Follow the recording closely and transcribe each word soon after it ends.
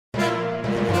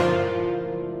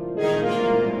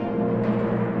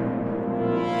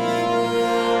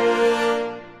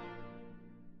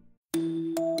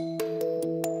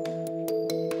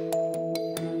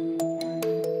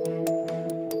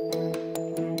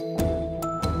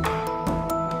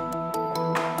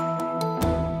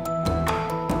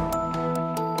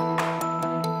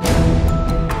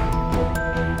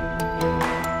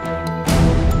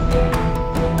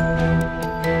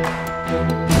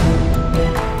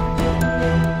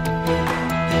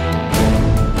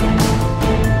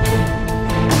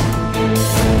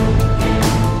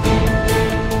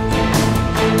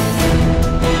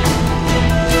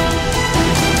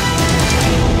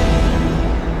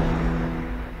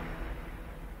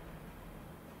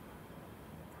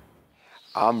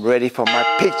I'm ready for my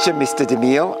picture, Mr.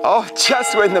 DeMille. Oh,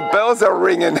 just when the bells are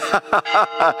ringing.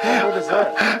 What is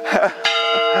that?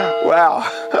 Wow.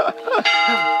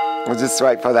 We'll just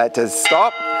wait for that to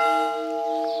stop.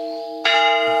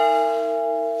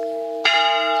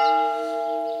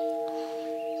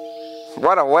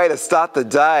 What a way to start the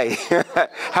day.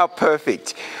 How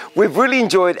perfect. We've really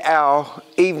enjoyed our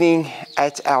evening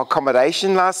at our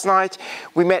accommodation last night.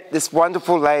 We met this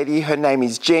wonderful lady. Her name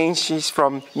is Jean. She's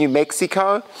from New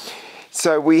Mexico.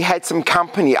 So we had some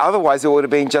company. Otherwise, it would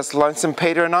have been just Lonesome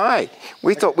Peter and I.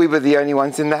 We thought we were the only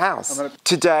ones in the house.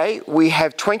 Today, we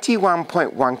have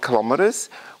 21.1 kilometers.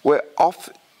 We're off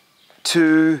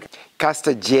to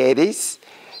Castrojeriz,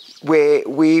 where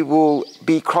we will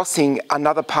be crossing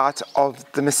another part of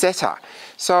the Meseta.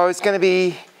 So it's going to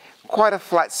be quite a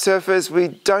flat surface. We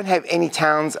don't have any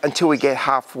towns until we get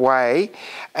halfway,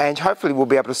 and hopefully we'll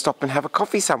be able to stop and have a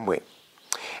coffee somewhere.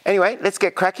 Anyway, let's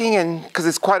get cracking, and because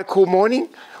it's quite a cool morning,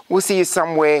 we'll see you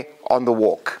somewhere on the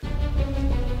walk.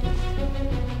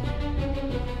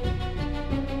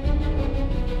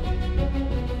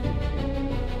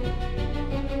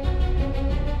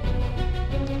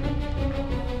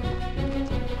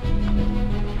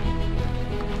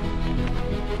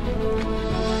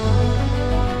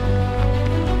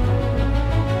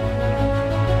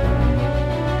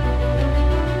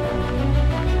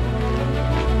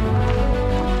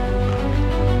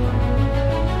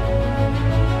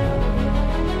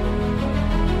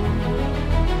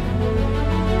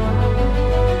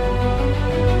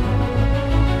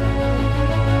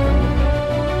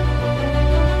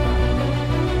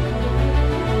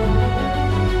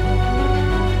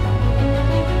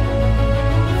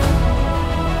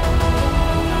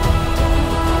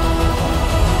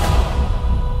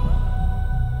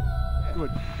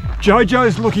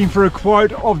 Jojo's looking for a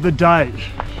quote of the day.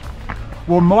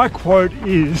 Well, my quote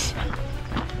is,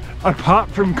 apart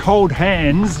from cold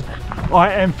hands,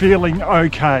 I am feeling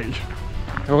okay.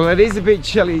 Well, it is a bit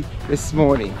chilly this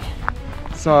morning,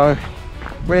 so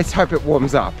let's hope it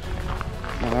warms up.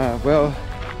 Well,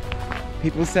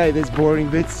 people say there's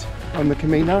boring bits on the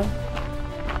Camino.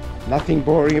 Nothing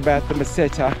boring about the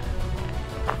Meseta.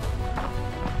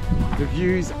 The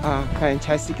views are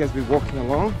fantastic as we're walking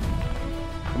along.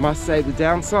 I must say the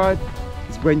downside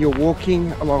is when you're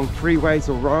walking along freeways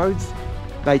or roads,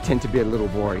 they tend to be a little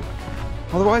boring.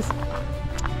 Otherwise,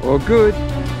 all good.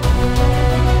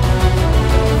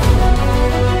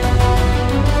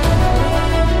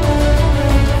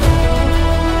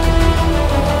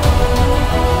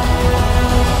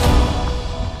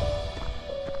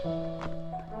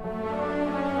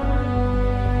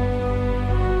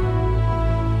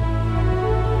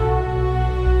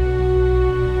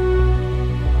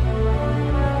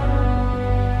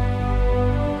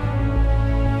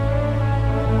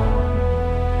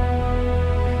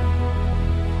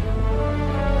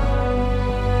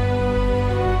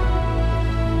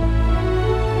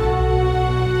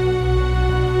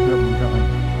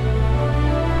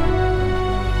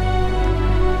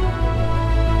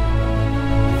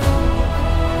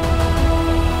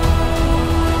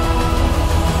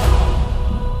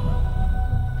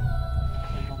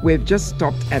 We've just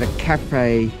stopped at a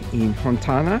cafe in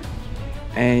Hontanas,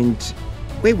 and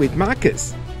we're with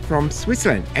Marcus from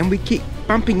Switzerland, and we keep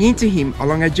bumping into him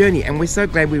along our journey, and we're so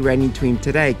glad we ran into him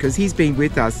today because he's been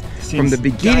with us from the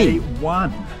beginning. Day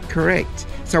one. Correct.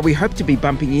 So we hope to be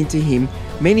bumping into him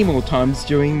many more times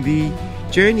during the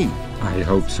journey. I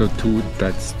hope so too.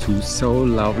 That's two so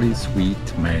lovely,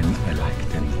 sweet men. I like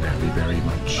them very, very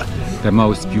much. The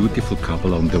most beautiful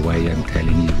couple on the way, I'm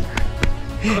telling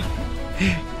you.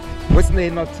 Wasn't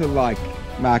there not to like,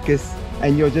 Marcus?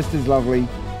 And you're just as lovely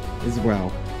as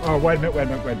well. Oh, wait a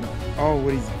minute. Oh,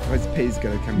 what's Peter's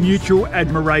going to come in? Mutual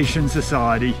Admiration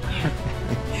Society.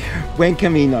 Buen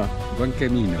camino. Buen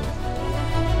camino.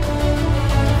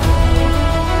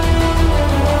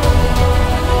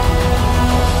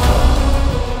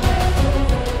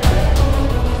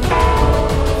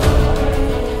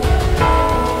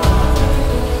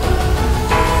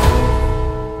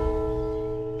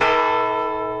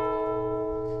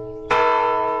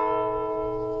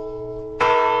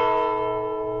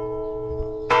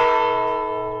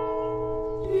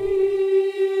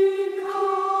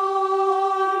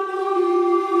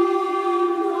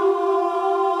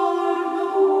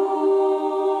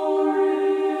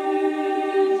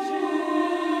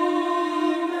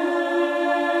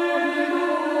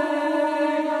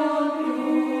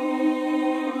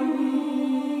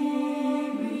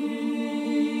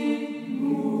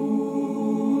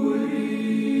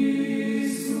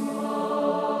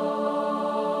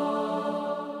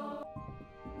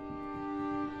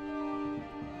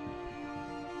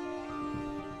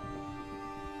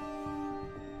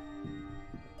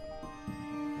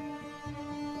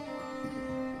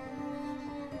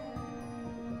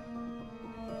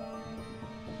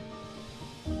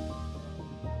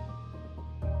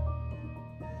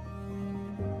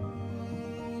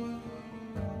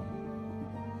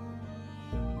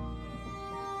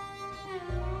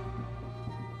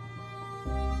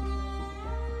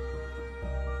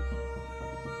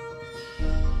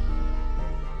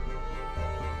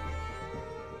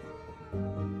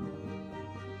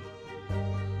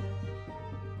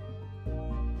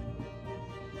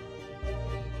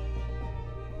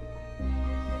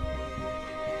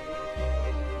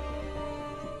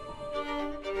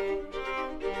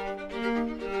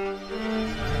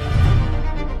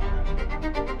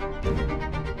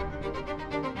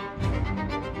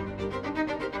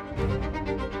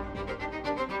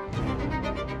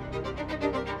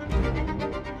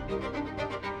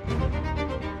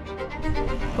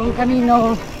 Con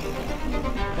camino.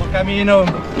 Con camino.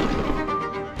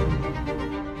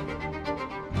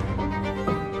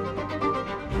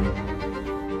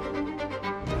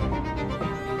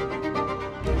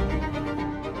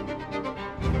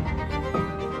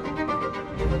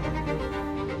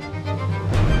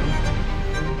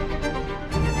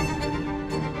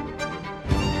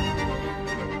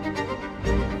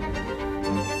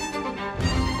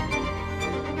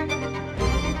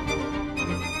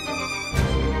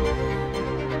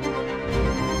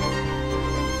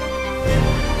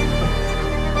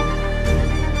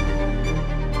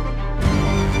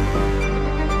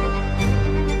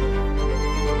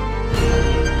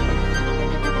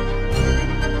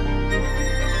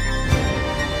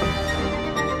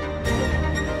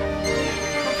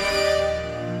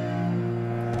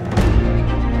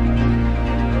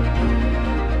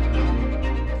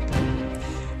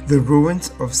 The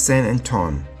ruins of San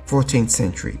Anton, 14th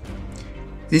century.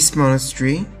 This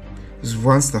monastery was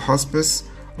once the hospice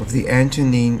of the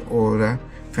Antonine order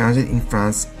founded in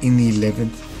France in the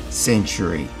 11th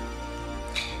century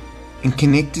and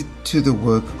connected to the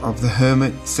work of the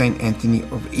hermit Saint Anthony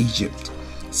of Egypt,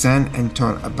 San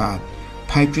Anton Abad,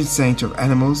 patron saint of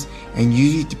animals and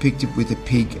usually depicted with a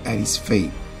pig at his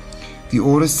feet. The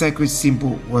order's sacred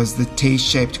symbol was the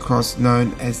T-shaped cross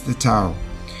known as the Tau,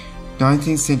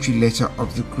 19th century letter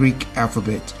of the Greek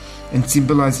alphabet, and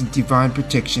symbolizing divine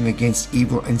protection against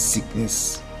evil and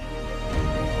sickness.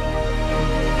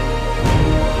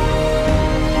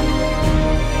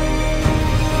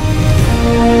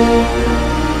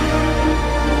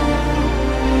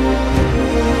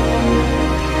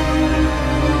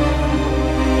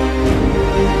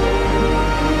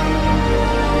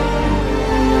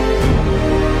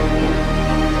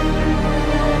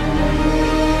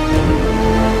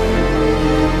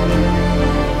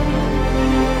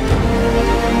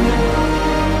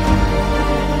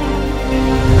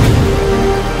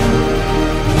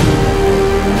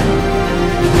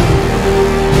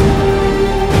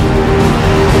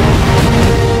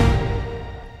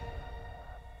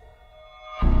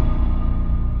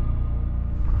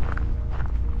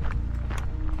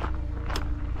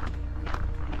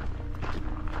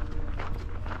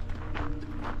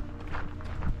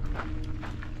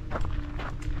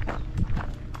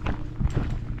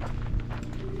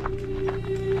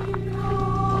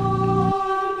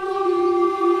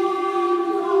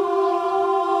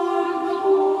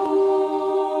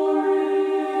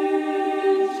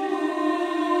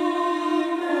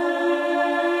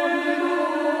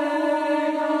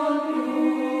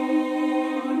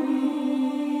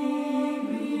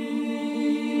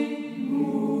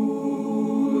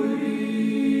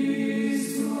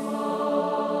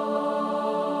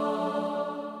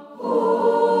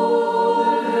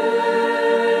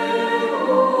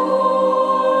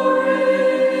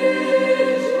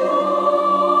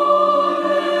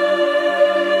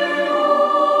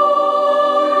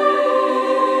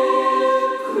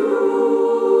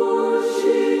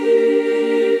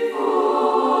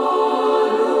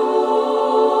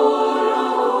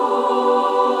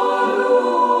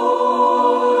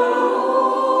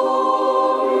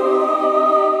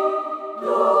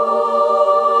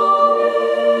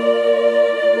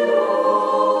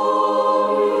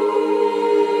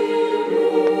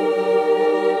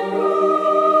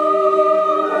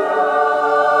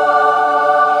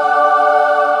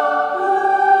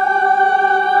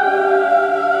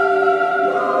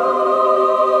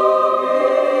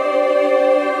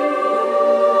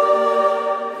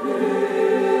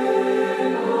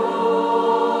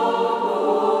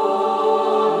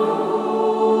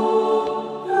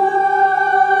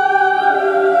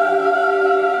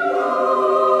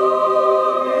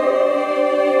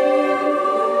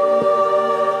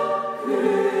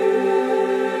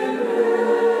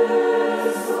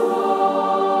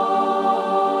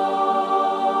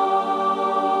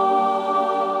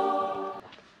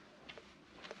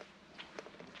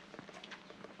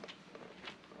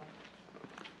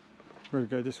 We'll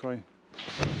go this way.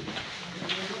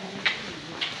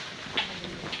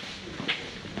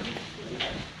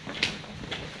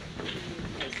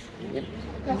 Yep.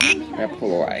 Now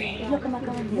pull away.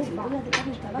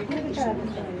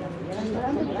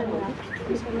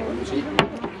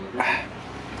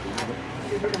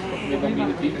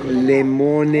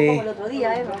 Lemone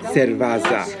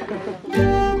cerveza.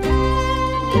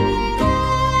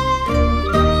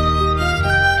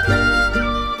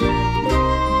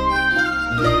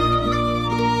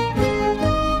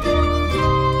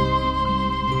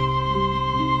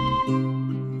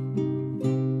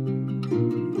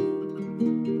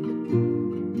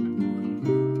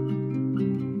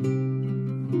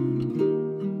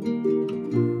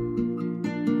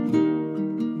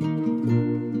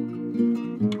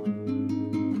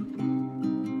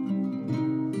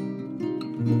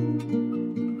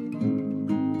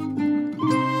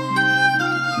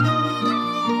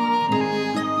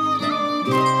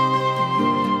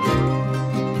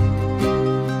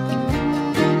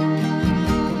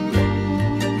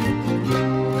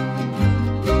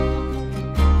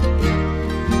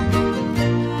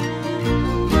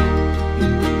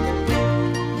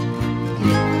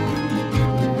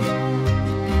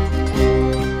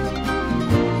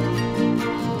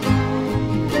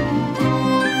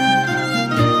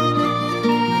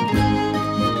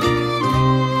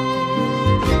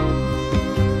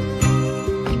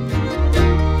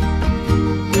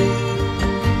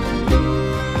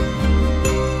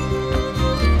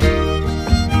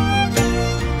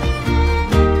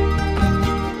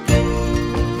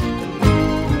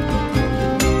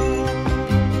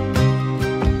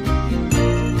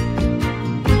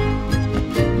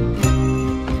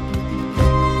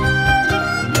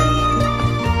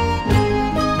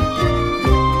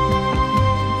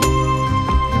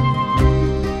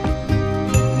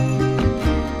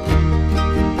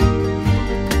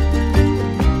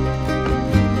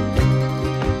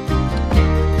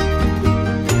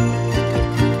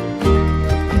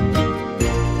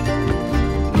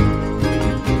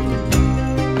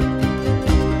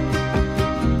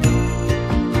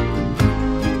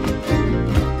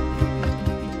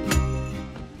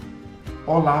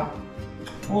 Hola.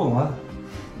 Hola.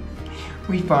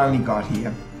 We finally got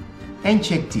here and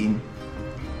checked in.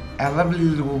 Our lovely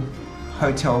little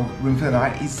hotel room for the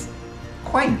night is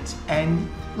quaint and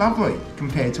lovely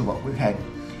compared to what we've had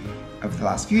over the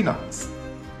last few nights.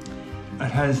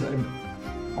 It has an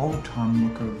old-time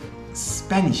look of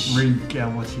Spanish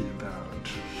regality about it.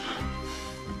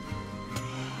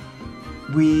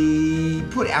 We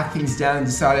put our things down and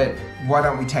decided, why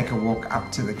don't we take a walk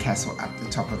up to the castle up the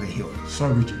top of the hill?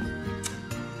 So we did.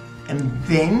 And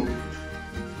then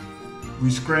We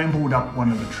scrambled up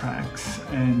one of the tracks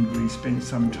and we spent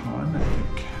some time at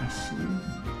the castle.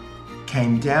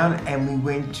 Came down and we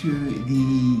went to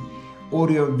the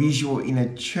audio visual in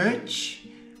a church,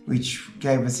 which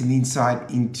gave us an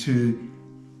insight into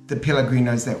the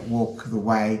Pellegrinos that walk the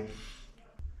way.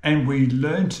 And we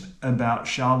learnt about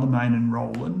Charlemagne and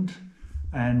Roland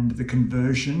and the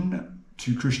conversion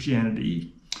to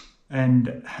Christianity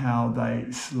and how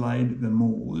they slayed the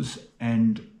Moors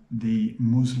and the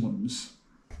Muslims.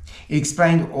 It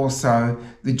explained also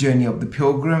the journey of the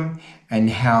pilgrim and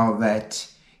how that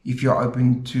if you're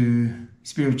open to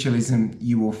spiritualism,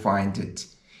 you will find it.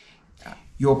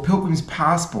 Your pilgrim's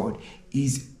passport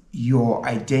is your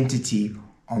identity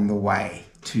on the way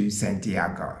to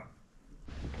Santiago.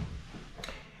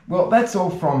 Well, that's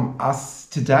all from us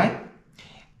today,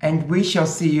 and we shall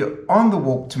see you on the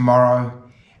walk tomorrow.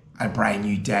 A brand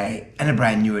new day and a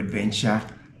brand new adventure.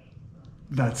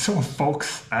 That's all,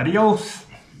 folks. Adios.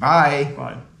 Bye.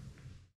 Bye.